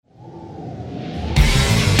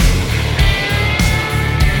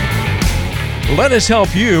Let us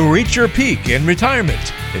help you reach your peak in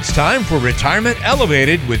retirement. It's time for Retirement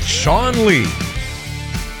Elevated with Sean Lee.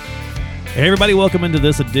 Hey everybody, welcome into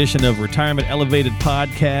this edition of Retirement Elevated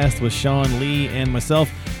Podcast with Sean Lee and myself.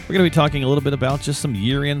 We're going to be talking a little bit about just some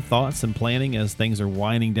year-end thoughts and planning as things are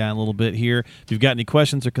winding down a little bit here. If you've got any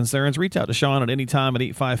questions or concerns, reach out to Sean at any time at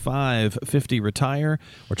 855-50-RETIRE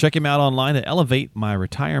or check him out online at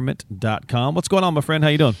elevatemyretirement.com. What's going on, my friend? How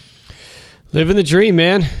you doing? Living the dream,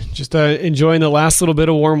 man. Just enjoying the last little bit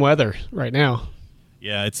of warm weather right now.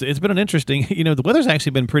 Yeah, it's been an interesting, the weather's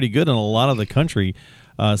actually been pretty good in a lot of the country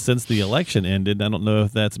since the election ended. I don't know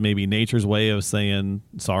if that's maybe nature's way of saying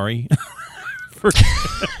sorry.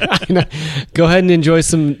 Go ahead and enjoy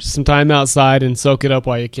some time outside and soak it up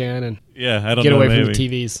while you can, and get away from your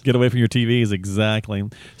TVs. Get away from your TVs, exactly.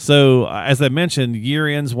 So, as I mentioned, year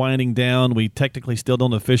end's winding down. We technically still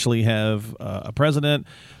don't officially have a president,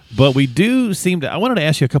 but we do seem to. I wanted to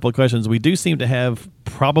ask you a couple of questions. We do seem to have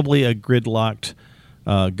probably a gridlocked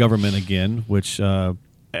government again, which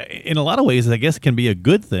in a lot of ways, I guess, can be a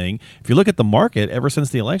good thing. If you look at the market, ever since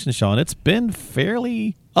the election, Sean, it's been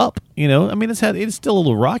fairly up. It's still a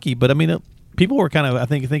little rocky, but people were kind of,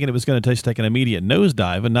 thinking it was going to take an immediate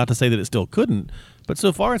nosedive, and not to say that it still couldn't, but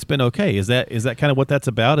so far it's been okay. Is that kind of what that's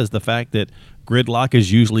about? Is the fact that gridlock is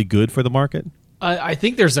usually good for the market? I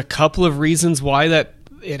think there's a couple of reasons why that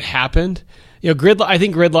it happened. I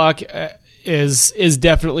think gridlock is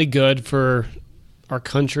definitely good for our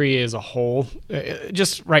country as a whole,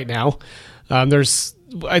 just right now.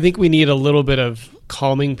 I think we need a little bit of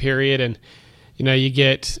calming period, and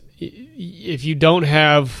if you don't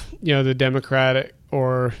have the Democratic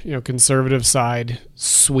or conservative side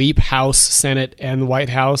sweep House, Senate, and the White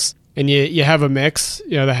House, and you have a mix.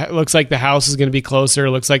 It looks like the House is going to be closer.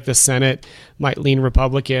 It looks like the Senate might lean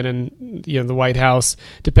Republican, and the White House,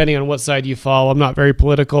 depending on what side you fall. I'm not very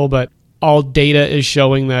political, but all data is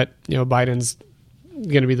showing that Biden's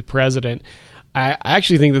going to be the president. I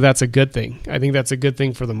actually think that that's a good thing. I think that's a good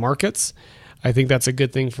thing for the markets. I think that's a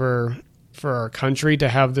good thing for our country to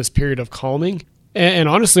have this period of calming. And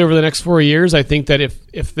honestly, over the next 4 years, I think that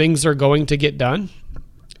if things are going to get done,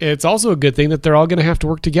 it's also a good thing that they're all going to have to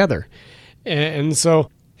work together. And so,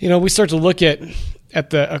 we start to look at what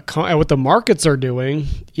the markets are doing.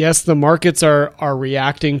 Yes, the markets are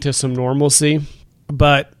reacting to some normalcy,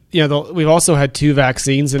 but we've also had 2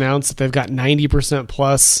 vaccines announced that they've got 90%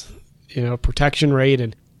 plus, protection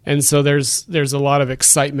rate, and so there's a lot of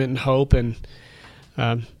excitement and hope, and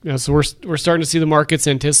so we're starting to see the markets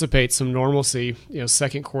anticipate some normalcy,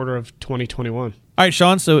 second quarter of 2021. All right,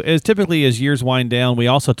 Sean, so as years wind down, we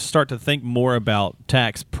also start to think more about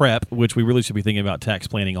tax prep, which we really should be thinking about tax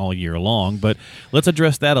planning all year long. But let's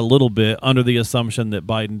address that a little bit under the assumption that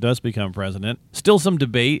Biden does become president. Still some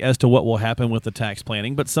debate as to what will happen with the tax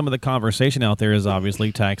planning, but some of the conversation out there is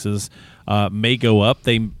obviously taxes may go up.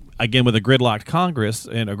 They, again, with a gridlocked Congress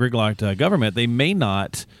and a gridlocked government, they may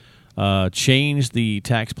not change the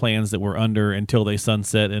tax plans that we're under until they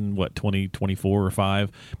sunset in 2024 or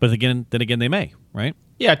 5. But then again, they may, right?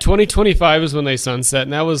 Yeah, 2025 is when they sunset,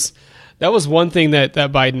 and that was one thing that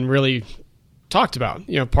Biden really talked about.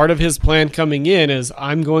 Part of his plan coming in is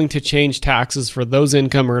I'm going to change taxes for those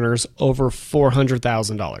income earners over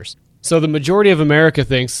 $400,000. So the majority of America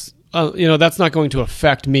thinks, that's not going to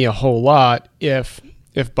affect me a whole lot if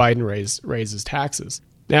Biden raises taxes.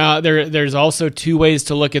 Now, there's also 2 ways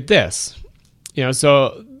to look at this.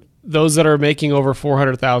 So those that are making over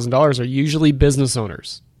 $400,000 are usually business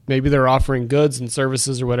owners. Maybe they're offering goods and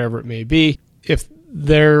services or whatever it may be. If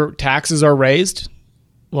their taxes are raised,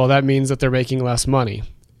 well, that means that they're making less money.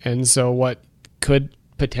 And so what could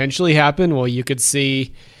potentially happen? Well, you could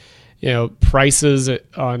see, prices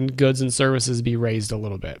on goods and services be raised a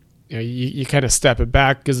little bit. You kind of step it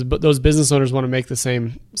back because those business owners want to make the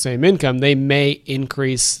same income. They may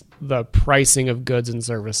increase the pricing of goods and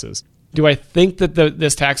services. Do I think that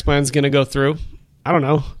this tax plan is going to go through? I don't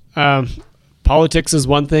know. Politics is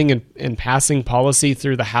one thing, and passing policy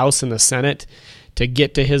through the House and the Senate to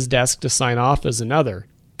get to his desk to sign off is another.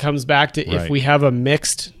 Comes back to if we have a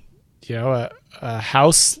mixed, a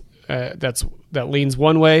House that leans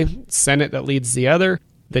one way, Senate that leads the other,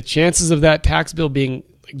 the chances of that tax bill being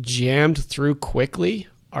jammed through quickly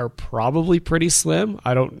are probably pretty slim.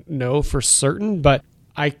 I don't know for certain, but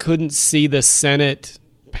I couldn't see the Senate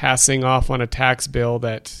passing off on a tax bill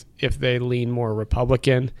that if they lean more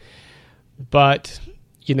Republican. But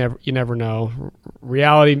you never know.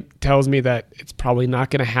 Reality tells me that it's probably not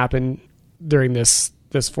going to happen during this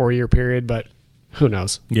 4-year period, but who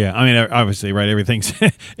knows? Yeah, I mean, obviously, right, everything's,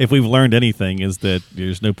 if we've learned anything, is that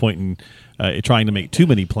there's no point in trying to make too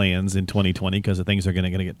many plans in 2020 because the things are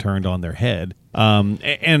going to get turned on their head.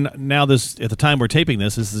 And now this, at the time we're taping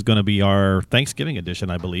this is going to be our Thanksgiving edition,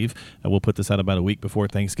 I believe. We'll put this out about a week before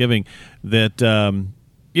Thanksgiving. That,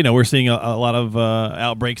 we're seeing a lot of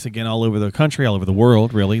outbreaks again all over the country, all over the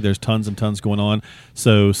world, really. There's tons and tons going on.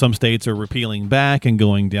 So some states are repealing back and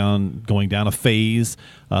going down a phase.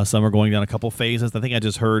 Some are going down a couple phases. I think I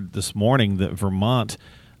just heard this morning that Vermont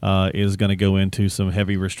is going to go into some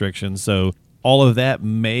heavy restrictions. So all of that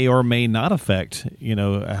may or may not affect,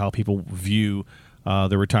 how people view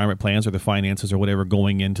their retirement plans or the finances or whatever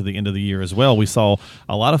going into the end of the year as well. We saw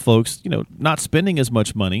a lot of folks, not spending as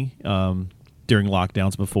much money during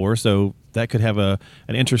lockdowns before. So that could have an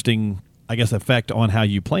interesting, effect on how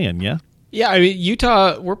you plan. Yeah. Yeah, I mean,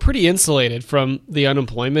 Utah, we're pretty insulated from the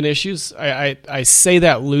unemployment issues. I say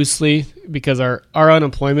that loosely because our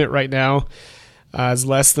unemployment right now is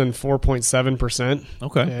less than 4.7%.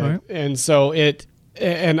 Okay. And, all right. and so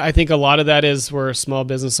and I think a lot of that is we're a small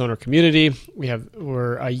business owner community.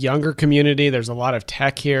 We're a younger community. There's a lot of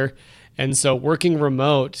tech here. And so working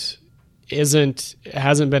remote hasn't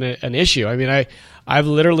been an issue. I mean, I've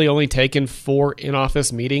literally only taken 4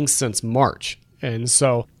 in-office meetings since March. And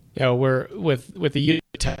so, we're with the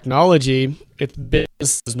technology, it's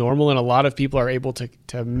business as normal, and a lot of people are able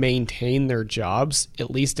to maintain their jobs,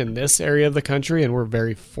 at least in this area of the country, and we're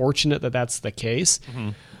very fortunate that that's the case. Mm-hmm.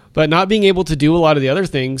 But not being able to do a lot of the other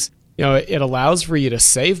things, it allows for you to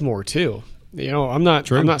save more too. I'm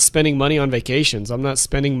not spending money on vacations. I'm not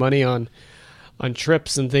spending money on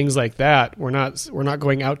trips and things like that. We're not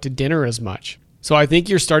going out to dinner as much. So I think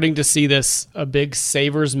you're starting to see a big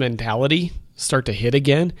savers mentality start to hit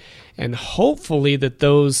again. And hopefully that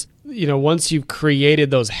those, once you've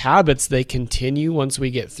created those habits, they continue once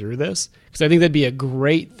we get through this. Because I think that'd be a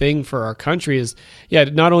great thing for our country is,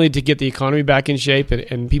 not only to get the economy back in shape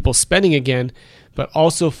and people spending again, but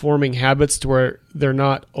also forming habits to where they're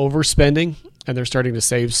not overspending and they're starting to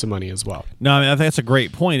save some money as well. No, I mean, I think that's a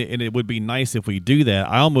great point, and it would be nice if we do that.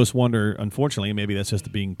 I almost wonder, unfortunately, maybe that's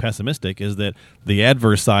just being pessimistic, is that the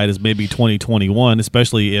adverse side is maybe 2021,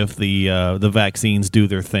 especially if the vaccines do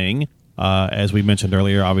their thing. As we mentioned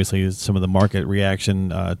earlier, obviously some of the market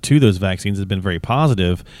reaction to those vaccines has been very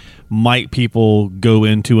positive. Might people go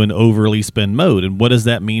into an overly spend mode? And what does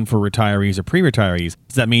that mean for retirees or pre-retirees?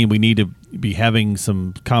 Does that mean we need to be having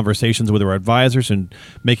some conversations with our advisors and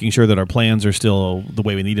making sure that our plans are still the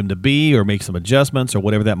way we need them to be, or make some adjustments or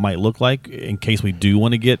whatever that might look like in case we do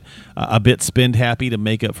want to get a bit spend happy to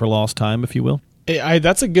make up for lost time, if you will?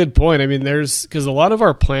 That's a good point. I mean, because a lot of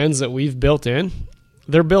our plans that we've built in,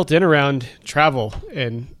 they're built in around travel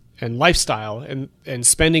and lifestyle and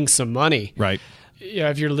spending some money. Right.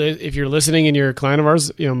 If you're listening and you're a client of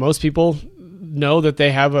ours, most people know that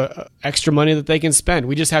they have a extra money that they can spend.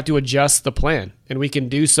 We just have to adjust the plan, and we can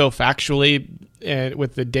do so factually and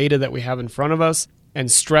with the data that we have in front of us,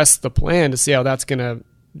 and stress the plan to see how that's going to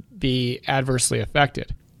be adversely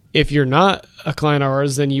affected. If you're not a client of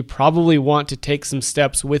ours, then you probably want to take some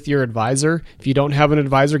steps with your advisor. If you don't have an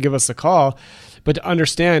advisor, give us a call. But to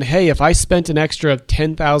understand, hey, if I spent an extra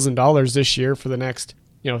 $10,000 this year for the next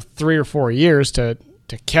 3 or 4 years to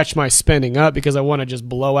catch my spending up because I want to just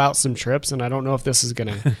blow out some trips, and I don't know if this is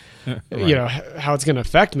going to, right. How it's going to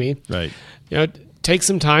affect me. Right. Take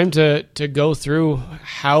some time to go through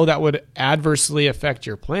how that would adversely affect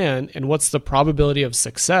your plan and what's the probability of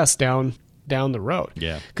success down the road.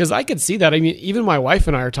 Yeah. Because I could see that. I mean, even my wife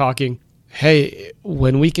and I are talking, hey,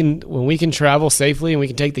 when we can travel safely and we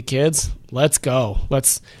can take the kids, let's go.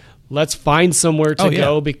 Let's find somewhere to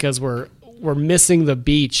go, because we're missing the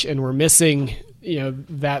beach and we're missing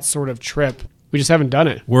that sort of trip. We just haven't done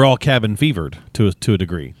it. We're all cabin fevered to a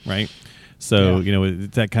degree, right? So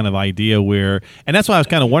it's that kind of idea where, and that's why I was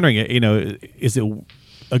kind of wondering, is it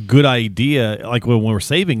a good idea, like when we're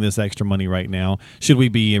saving this extra money right now, should we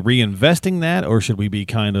be reinvesting that, or should we be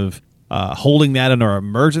kind of holding that in our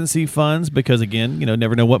emergency funds? Because again,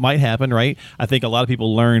 never know what might happen, right? I think a lot of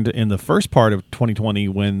people learned in the first part of 2020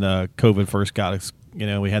 when COVID first got us,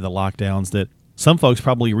 we had the lockdowns, that some folks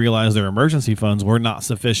probably realized their emergency funds were not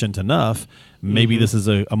sufficient enough. Maybe this is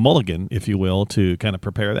a mulligan, if you will, to kind of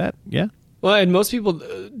prepare that. Yeah. Well, and most people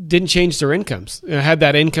didn't change their incomes. Had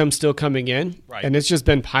that income still coming in, right. And it's just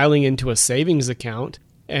been piling into a savings account,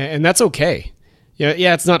 and that's okay.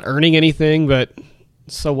 Yeah, it's not earning anything, but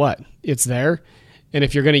so what? It's there, and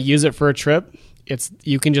if you're going to use it for a trip,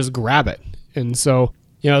 you can just grab it. And so,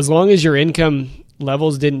 as long as your income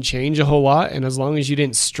levels didn't change a whole lot, and as long as you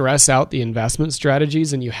didn't stress out the investment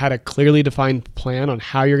strategies and you had a clearly defined plan on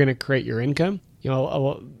how you're going to create your income,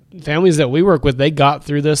 Families that we work with, they got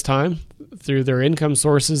through this time through their income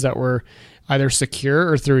sources that were either secure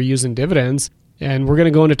or through using dividends. And we're going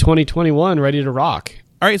to go into 2021 ready to rock.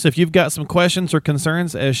 All right, so if you've got some questions or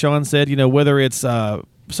concerns, as Sean said, whether it's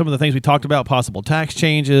some of the things we talked about, possible tax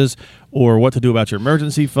changes, or what to do about your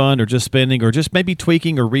emergency fund, or just spending, or just maybe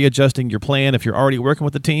tweaking or readjusting your plan. If you're already working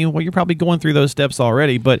with the team, well, you're probably going through those steps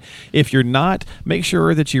already. But if you're not, make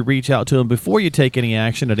sure that you reach out to them before you take any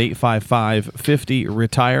action at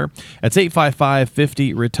 855-50-RETIRE. That's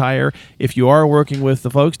 855-50-RETIRE. If you are working with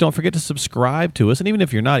the folks, don't forget to subscribe to us. And even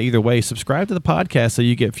if you're not, either way, subscribe to the podcast so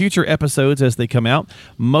you get future episodes as they come out.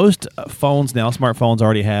 Most phones now, smartphones,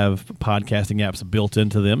 already have podcasting apps built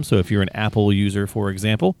into them. So if you're an Apple user, for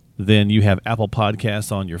example, then you have Apple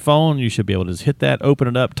Podcasts on your phone. You should be able to just hit that, open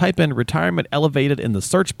it up, type in Retirement Elevated in the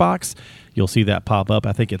search box. You'll see that pop up.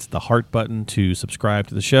 I think it's the heart button to subscribe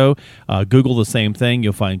to the show. Google the same thing.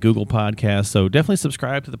 You'll find Google Podcasts. So definitely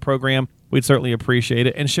subscribe to the program. We'd certainly appreciate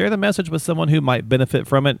it. And share the message with someone who might benefit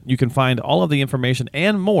from it. You can find all of the information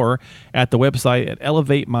and more at the website at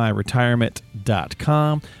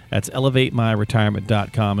elevatemyretirement.com. That's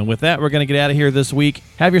elevatemyretirement.com. And with that, we're going to get out of here this week.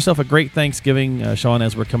 Have yourself a great Thanksgiving, Sean,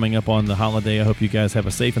 as we're coming up on the holiday. I hope you guys have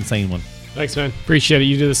a safe and sane one. Thanks, man. Appreciate it.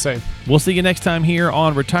 You do the same. We'll see you next time here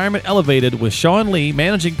on Retirement Elevated with Sean Lee,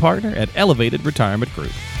 Managing Partner at Elevated Retirement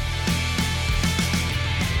Group.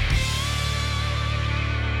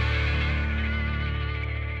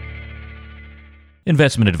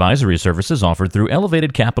 Investment advisory services offered through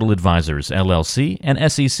Elevated Capital Advisors, LLC, and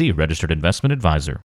SEC Registered Investment Advisor.